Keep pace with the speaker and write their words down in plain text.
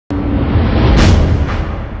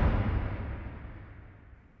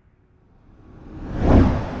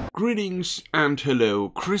Greetings and hello,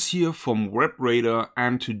 Chris here from WebRadar,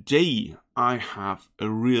 and today I have a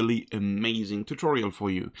really amazing tutorial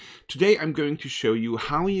for you. Today I'm going to show you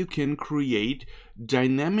how you can create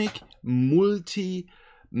dynamic multi-menus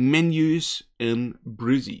in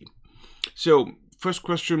Brizy. So first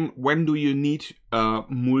question, when do you need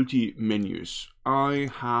multi-menus? I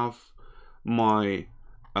have my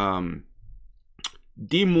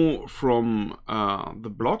demo from the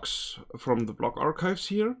blogs, from the blog archives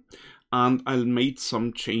here, and I made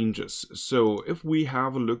some changes. So if we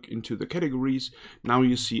have a look into the categories, now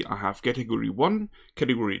you see I have category 1,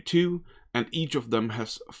 category 2, and each of them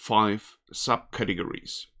has 5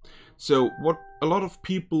 subcategories. So what a lot of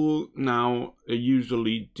people now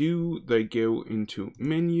usually do, they go into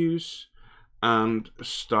menus and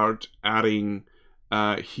start adding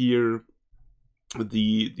here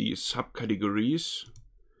the subcategories.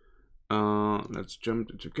 Let's jump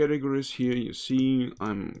into categories. Here you see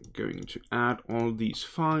I'm going to add all these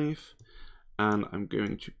 5 and I'm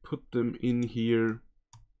going to put them in here,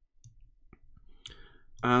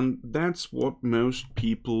 and that's what most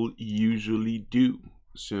people usually do.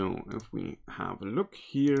 So if we have a look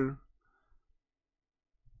here,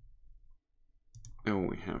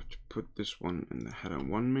 we have to put this one in the header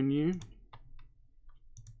 1 menu.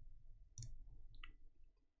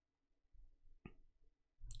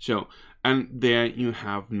 So, and there you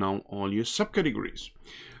have now all your subcategories.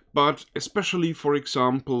 But especially, for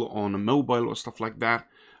example, on a mobile or stuff like that,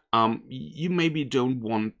 you maybe don't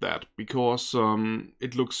want that because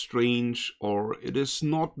it looks strange or it is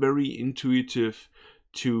not very intuitive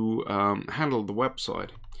to handle the website.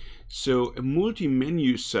 So a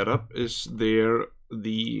multi-menu setup is there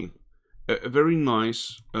a very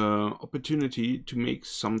nice opportunity to make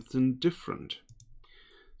something different.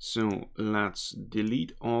 So let's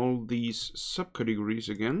delete all these subcategories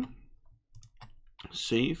again.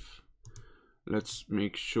 Save. Let's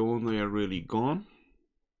make sure they are really gone.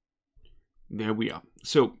 There we are.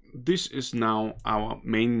 So this is now our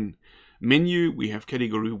main menu. We have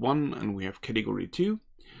category 1 and we have category 2.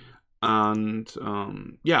 And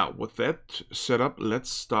yeah, with that setup, let's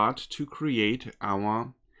start to create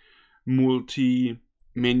our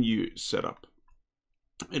multi-menu setup.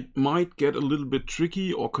 It might get a little bit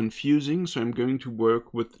tricky or confusing, so I'm going to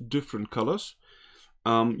work with different colors.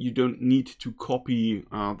 You don't need to copy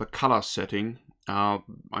the color setting.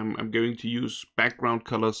 I'm going to use background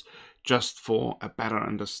colors just for a better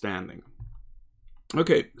understanding.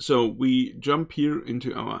 Okay, so we jump here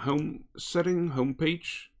into our home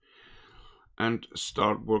page, and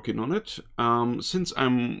start working on it. Since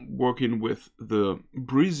I'm working with the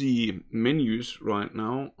Brizy menus right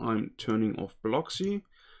now, I'm turning off Bloxy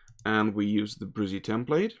and we use the Brizy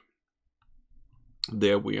template.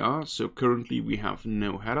 There we are. So currently we have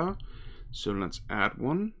no header. So let's add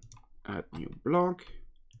one, add new blog,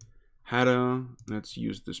 header. Let's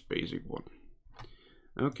use this basic one.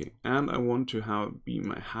 Okay, and I want to have be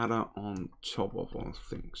my header on top of all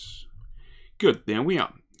things. Good, there we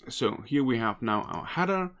are. So here we have now our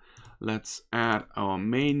header. Let's add our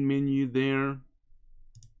main menu there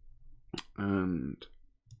and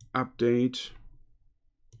update,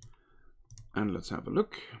 and let's have a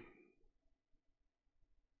look.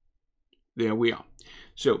 There we are.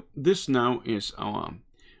 So this now is our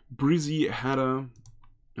Brizy header.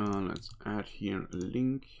 Let's add here a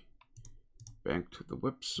link back to the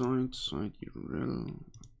website, site URL.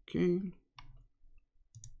 Okay.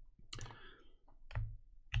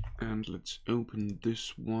 And let's open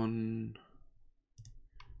this one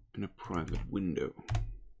in a private window.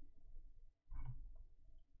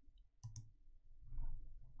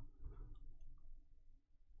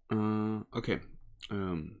 Okay,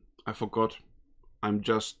 I forgot. I'm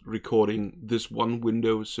just recording this one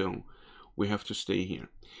window, so we have to stay here.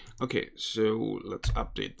 Okay, so let's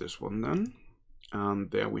update this one then. And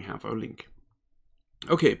there we have our link.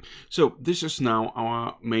 Okay, so this is now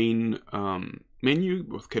our main menu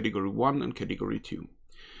with category 1 and category 2.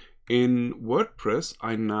 In WordPress,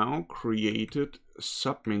 I now created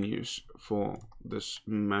submenus for this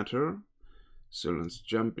matter. So let's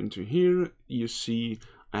jump into here. You see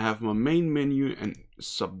I have my main menu and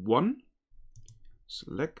sub 1.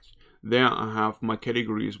 Select. There I have my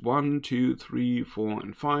categories 1, 2, 3, 4,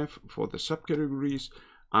 and 5 for the subcategories.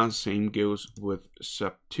 And same goes with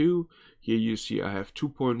sub 2. Here you see I have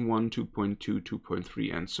 2.1, 2.2,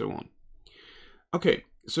 2.3, and so on. Okay,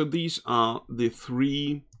 so these are the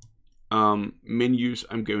 3 menus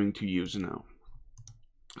I'm going to use now.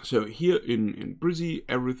 So here in Brizy,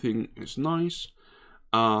 everything is nice.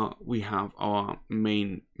 We have our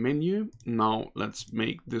main menu. Now let's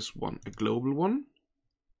make this one a global one.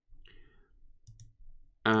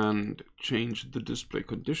 and change the display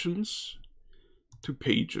conditions to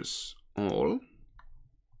pages all.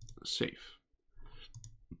 Save.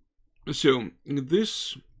 So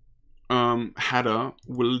this header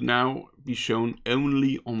will now be shown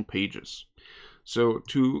only on pages. So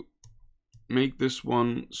to make this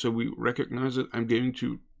one so we recognize it, I'm going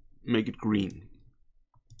to make it green.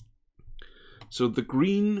 So the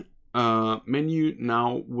green menu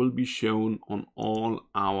now will be shown on all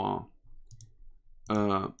our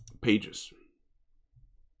pages.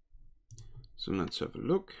 So let's have a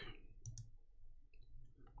look.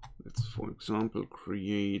 Let's, for example,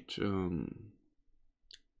 create, let's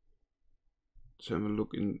have a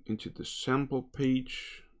look into the sample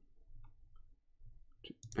page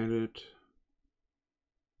to edit.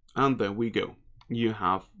 And there we go. You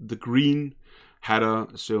have the green header,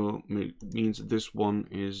 so it means this one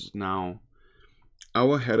is now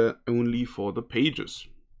our header only for the pages.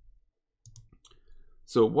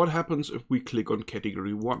 So what happens if we click on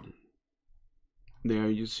category 1?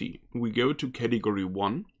 There you see, we go to category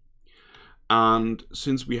 1. And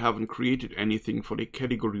since we haven't created anything for the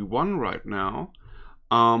category 1 right now,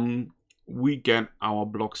 we get our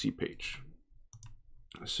Blocksy page.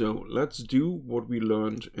 So let's do what we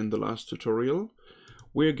learned in the last tutorial.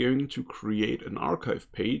 We're going to create an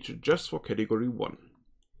archive page just for category 1.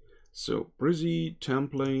 So Brizy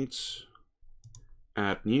templates,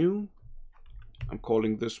 add new. I'm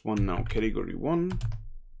calling this one now category 1.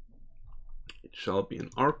 It shall be an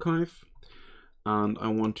archive. And I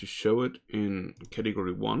want to show it in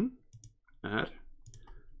category 1, add,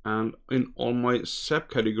 and in all my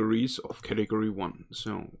subcategories of category 1.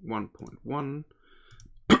 So 1.1,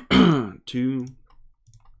 2,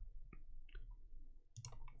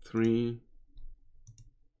 3,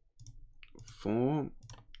 4,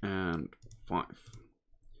 and 5.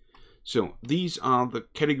 So these are the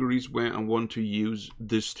categories where I want to use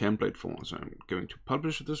this template for. So I'm going to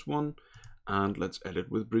publish this one, and let's edit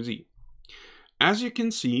with Brizy. As you can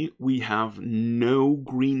see, we have no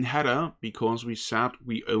green header because we said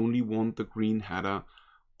we only want the green header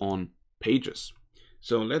on pages.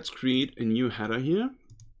 So let's create a new header here.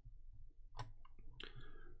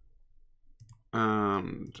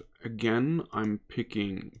 And again, I'm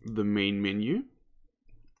picking the main menu.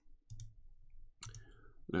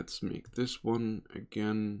 Let's make this one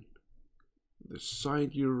again the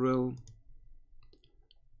site URL,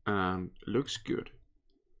 and looks good.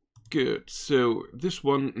 Good, so this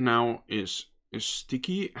one now is a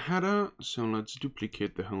sticky header, so let's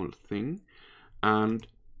duplicate the whole thing. And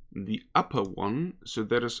the upper one, so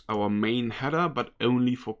that is our main header, but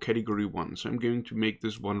only for category 1. So I'm going to make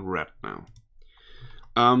this one red now.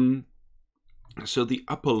 So the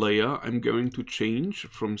upper layer I'm going to change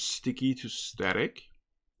from sticky to static.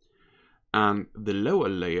 And the lower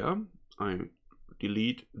layer, I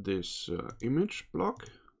delete this image block.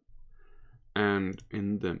 And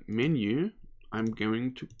in the menu, I'm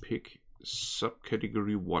going to pick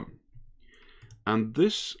subcategory 1. And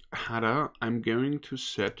this header I'm going to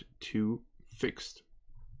set to fixed.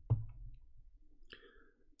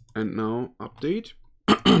 And now update.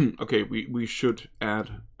 Okay, we should add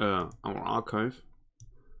our archive.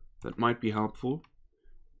 That might be helpful.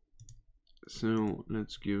 So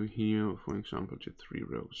let's go here, for example, to 3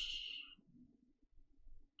 rows.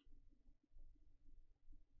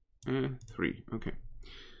 3, okay.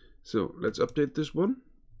 So let's update this one.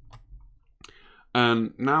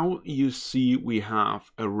 And now you see we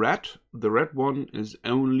have a red. The red one is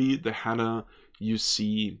only the header you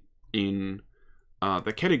see in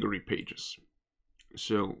the category pages.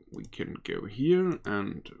 So we can go here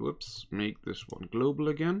and whoops, make this one global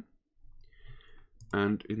again.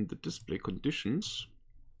 And in the display conditions,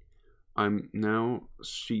 I'm now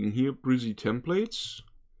seeing here Brizy templates,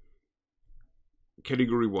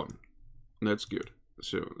 category 1. That's good.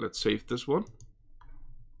 So let's save this one.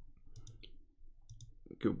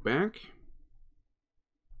 Go back.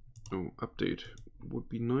 Oh, update would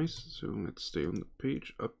be nice. So let's stay on the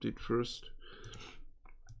page. Update first.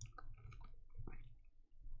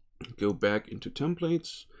 Go back into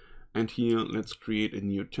templates. And here, let's create a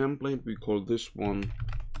new template. We call this one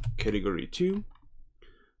category 2.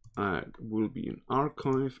 It will be an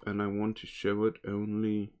archive, and I want to show it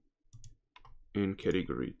only in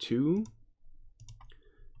category 2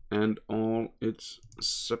 and all its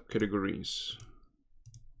subcategories.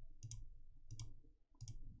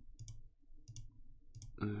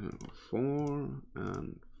 4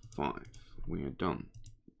 and 5. We are done.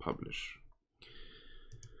 Publish.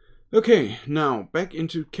 Okay, now back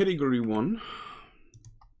into category 1.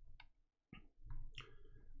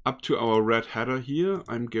 Up to our red header here,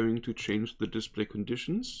 I'm going to change the display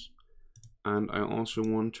conditions and I also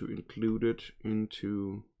want to include it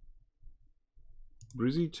into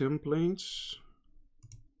Brizy templates.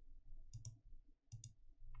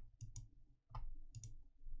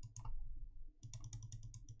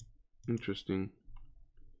 Interesting.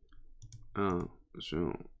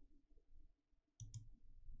 So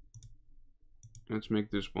let's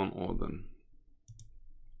make this one all then.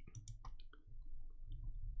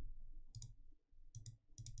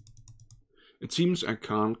 It seems I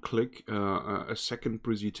can't click a second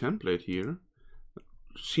Brizy template here.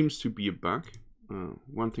 Seems to be a bug.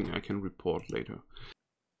 One thing I can report later.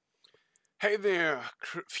 Hey there,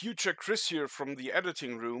 future Chris here from the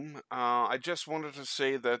editing room. I just wanted to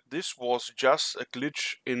say that this was just a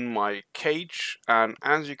glitch in my cage, and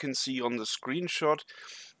as you can see on the screenshot,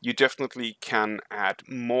 you definitely can add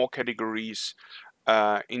more categories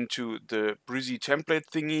into the Brizy template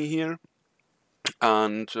thingy here.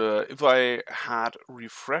 And if I had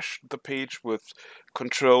refreshed the page with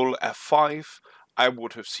Control F5, I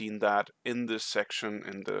would have seen that in this section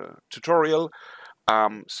in the tutorial.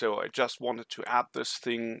 So I just wanted to add this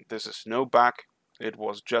thing. This is no bug, it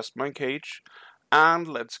was just my cage. And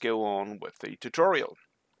let's go on with the tutorial.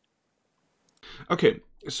 Okay,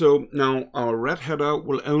 so now our red header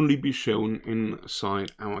will only be shown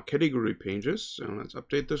inside our category pages. So let's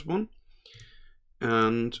update this one.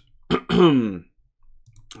 And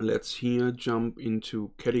let's here jump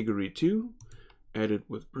into category 2, edit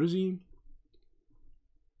with Brizy.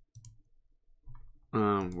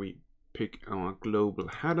 We pick our global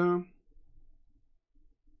header,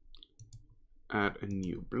 add a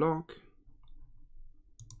new block,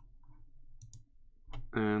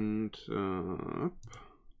 and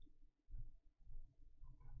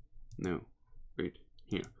no, wait,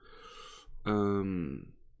 here.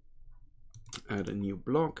 Add a new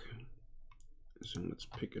block. So let's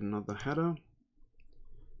pick another header.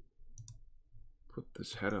 Put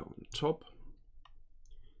this header on top.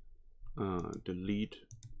 Delete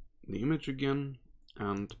the image again.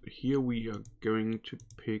 And here we are going to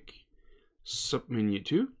pick submenu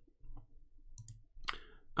 2.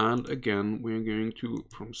 And again, we're going to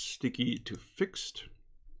from sticky to fixed.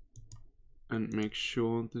 And make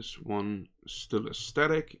sure this one still is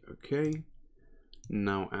static. Okay.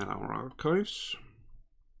 Now add our archives.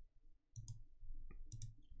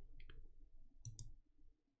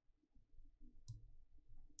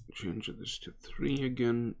 Change this to 3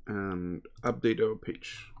 again and update our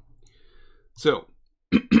page. So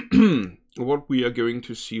what we are going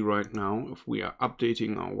to see right now, if we are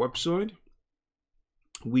updating our website,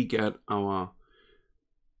 we get our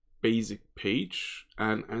basic page,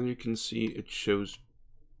 and as you can see, it shows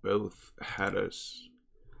both headers.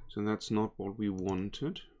 So that's not what we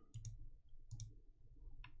wanted.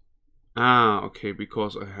 Okay,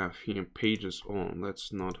 because I have here pages on.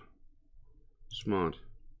 That's not smart.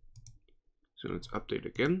 So let's update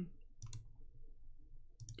again.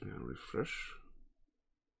 And refresh.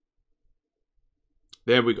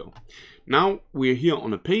 There we go. Now we're here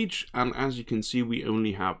on a page, and as you can see, we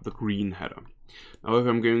only have the green header. Now if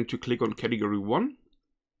I'm going to click on category 1,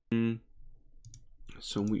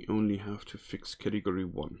 so we only have to fix category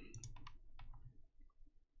 1.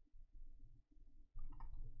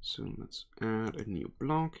 So let's add a new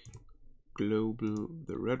block, global,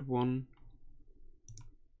 the red one,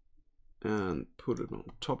 and put it on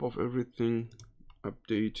top of everything,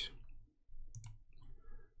 update.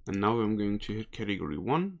 And now I'm going to hit category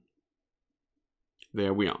 1.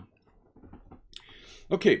 There we are.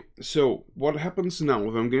 Okay, so what happens now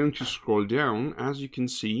if I'm going to scroll down? As you can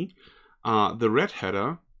see, the red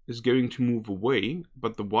header is going to move away,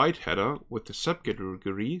 but the white header with the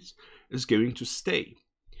subcategories is going to stay.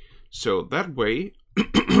 So that way,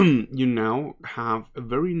 you now have a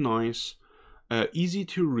very nice, easy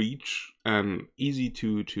to reach and easy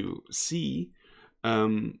to see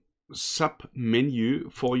sub menu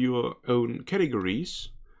for your own categories,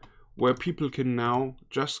 where people can now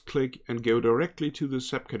just click and go directly to the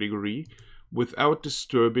subcategory without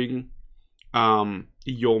disturbing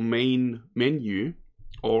your main menu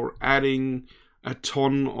or adding a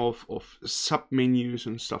ton of submenus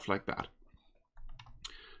and stuff like that.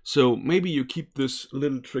 So maybe you keep this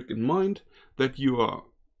little trick in mind, that you are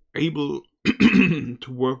able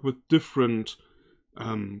to work with different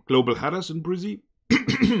global headers in Brizy,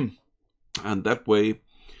 and that way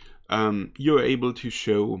you're able to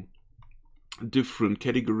show different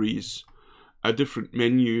categories, different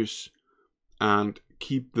menus, and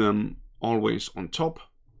keep them always on top,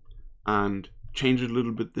 and change a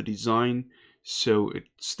little bit the design so it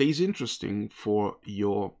stays interesting for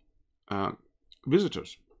your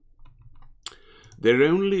visitors.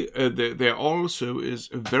 There also is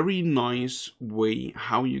a very nice way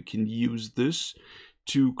how you can use this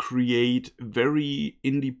to create very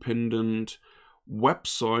independent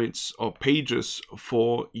websites or pages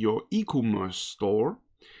for your e-commerce store.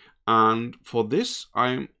 And for this,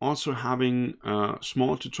 I'm also having a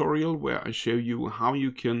small tutorial where I show you how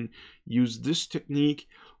you can use this technique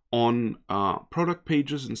on product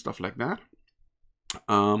pages and stuff like that.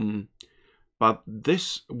 But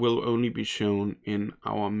this will only be shown in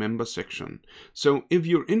our member section. So if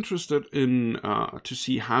you're interested in to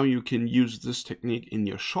see how you can use this technique in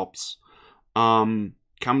your shops, come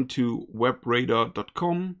to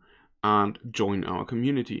webradar.com and join our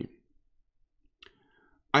community.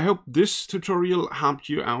 I hope this tutorial helped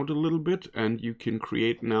you out a little bit and you can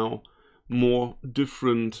create now more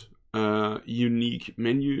different unique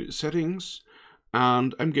menu settings.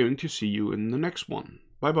 And I'm going to see you in the next one.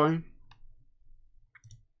 Bye bye.